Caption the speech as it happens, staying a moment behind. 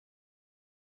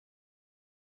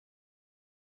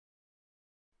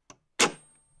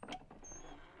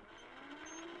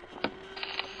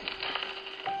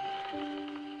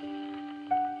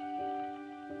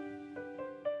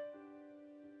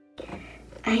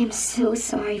I am so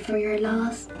sorry for your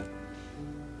loss.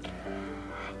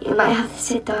 You might have to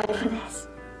sit down for this.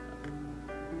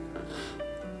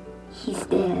 He's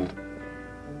dead.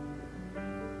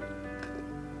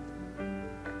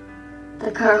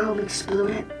 The car home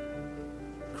exploded.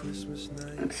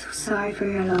 I'm so sorry for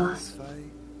your loss.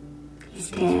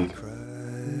 He's dead.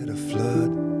 A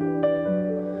flood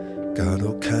got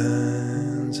all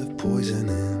kinds of poison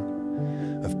in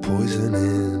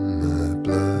my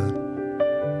blood.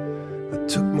 I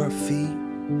took my feet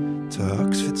to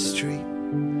Oxford Street,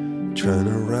 trying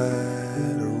to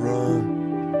right a wrong.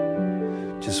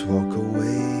 Just walk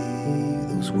away,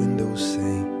 those windows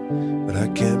say, but I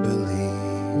can't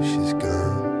believe she's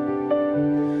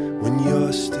gone. When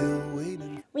you're still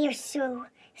waiting, we are so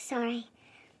sorry.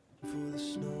 For the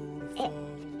snow to fall,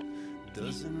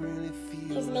 doesn't really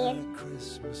feel His name like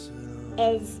Christmas at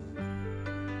all. is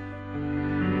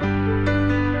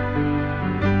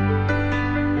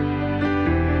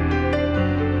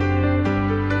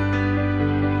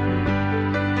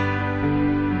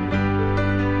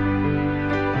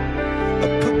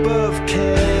Up above,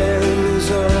 candles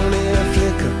only a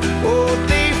flicker. Oh,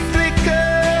 they flicker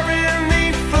and they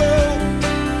float,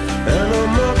 and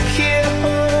I'm up here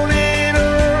holding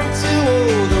on to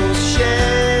all those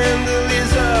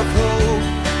chandeliers of hope.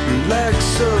 And like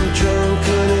some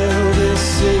drunken Elvis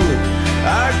singing, I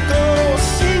go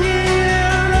singing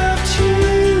out of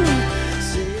tune,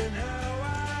 saying how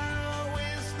I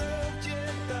always loved you,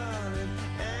 darling,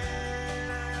 and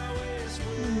I always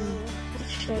will.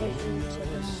 Still waiting for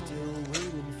the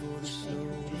snow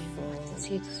to fall.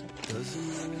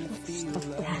 Doesn't really feel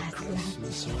like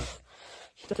Christmas.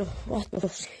 What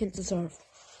does he deserve?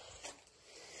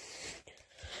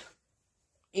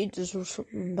 He deserves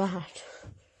something bad.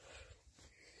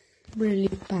 Really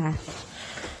bad.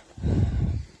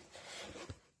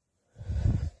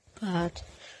 Bad.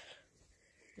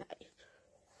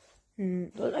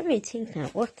 Well, let me think now.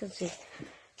 What does he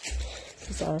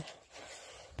deserve?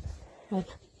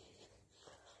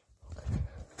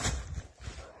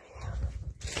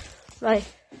 Right.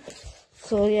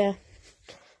 So yeah.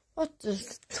 What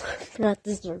does Brad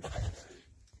deserve?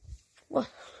 What?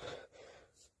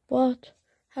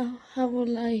 How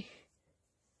will I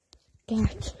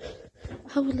get?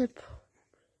 How will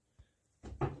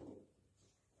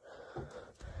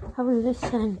I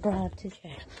send Brad to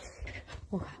jail?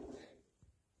 Okay.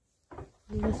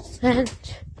 I'll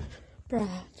send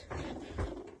Brad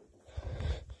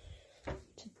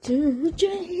to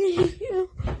jail.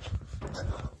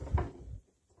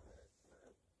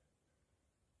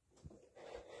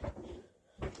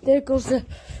 There goes the.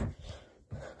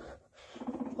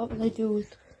 What will I do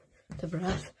with the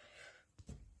Brad?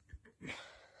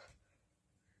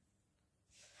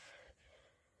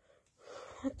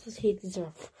 What does he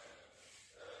deserve?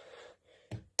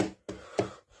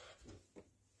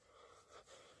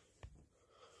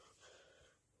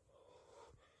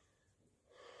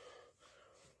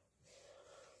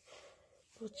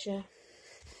 But yeah.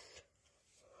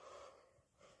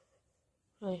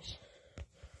 Right.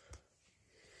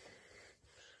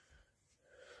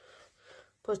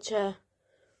 But yeah.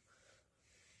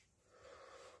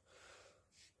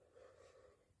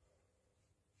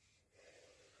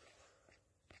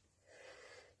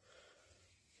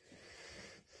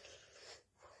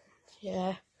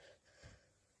 Yeah.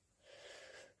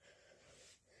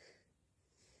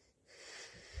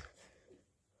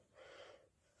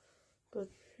 But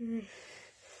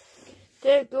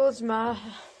there goes my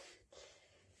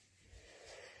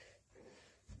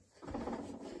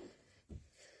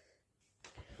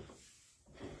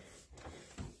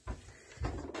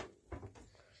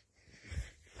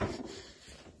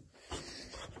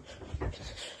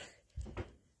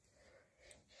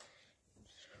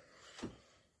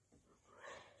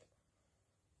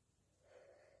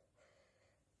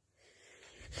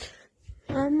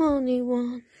I'm only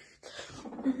one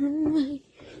away.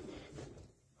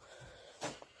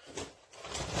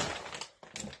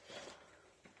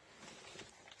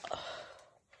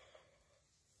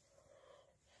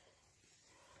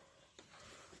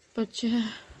 But yeah,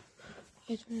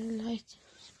 I don't like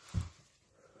this.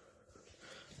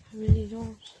 I really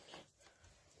don't.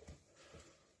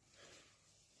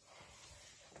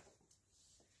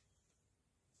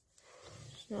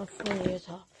 It's not funny at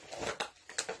all.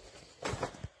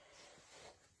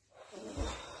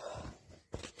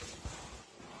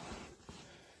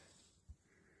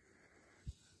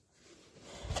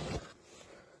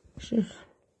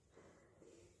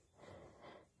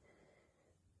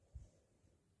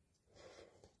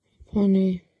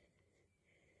 Funny.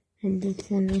 A bit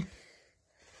funny.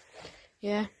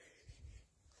 Yeah.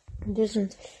 It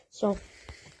isn't. So,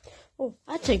 oh,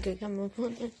 I think I can move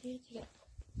on to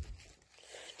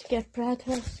get Brad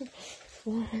Wilson.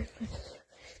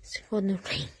 It's gonna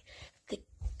be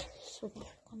so what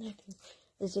I'm gonna do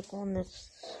is I'm gonna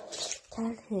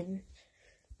tell him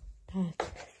that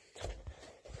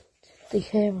the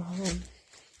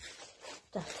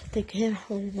care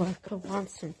home worker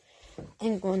wants him.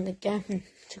 I'm going to get him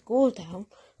to go down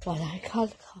while I call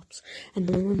the cops, and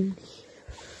then when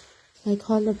I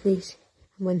call the police,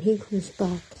 and when he comes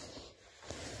back,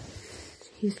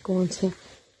 he's going to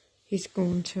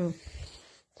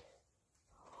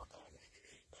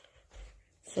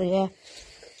so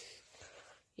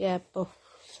but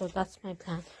so that's my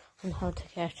plan on how to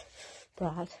get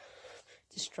Brad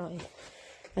destroyed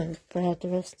and Brad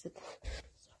arrested.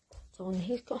 So when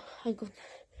he's got, I go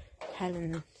tell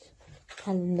him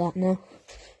that now.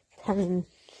 Tell him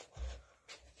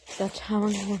that's how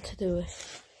I want to do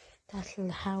it.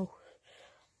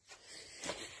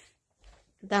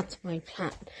 That's my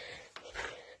plan.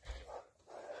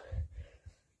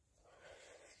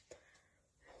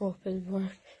 Hope it'll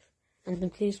work. And the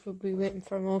police will be waiting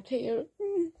for him out here.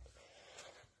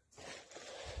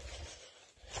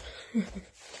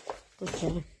 But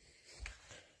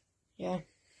yeah.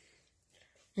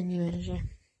 Anyways, yeah.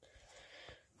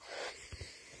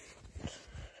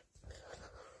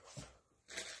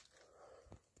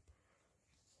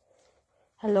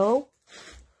 Hello?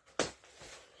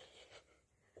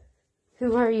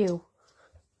 Who are you?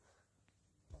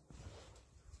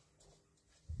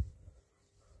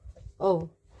 Oh.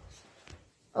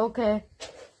 Okay.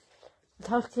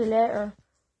 Talk to you later.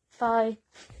 Bye.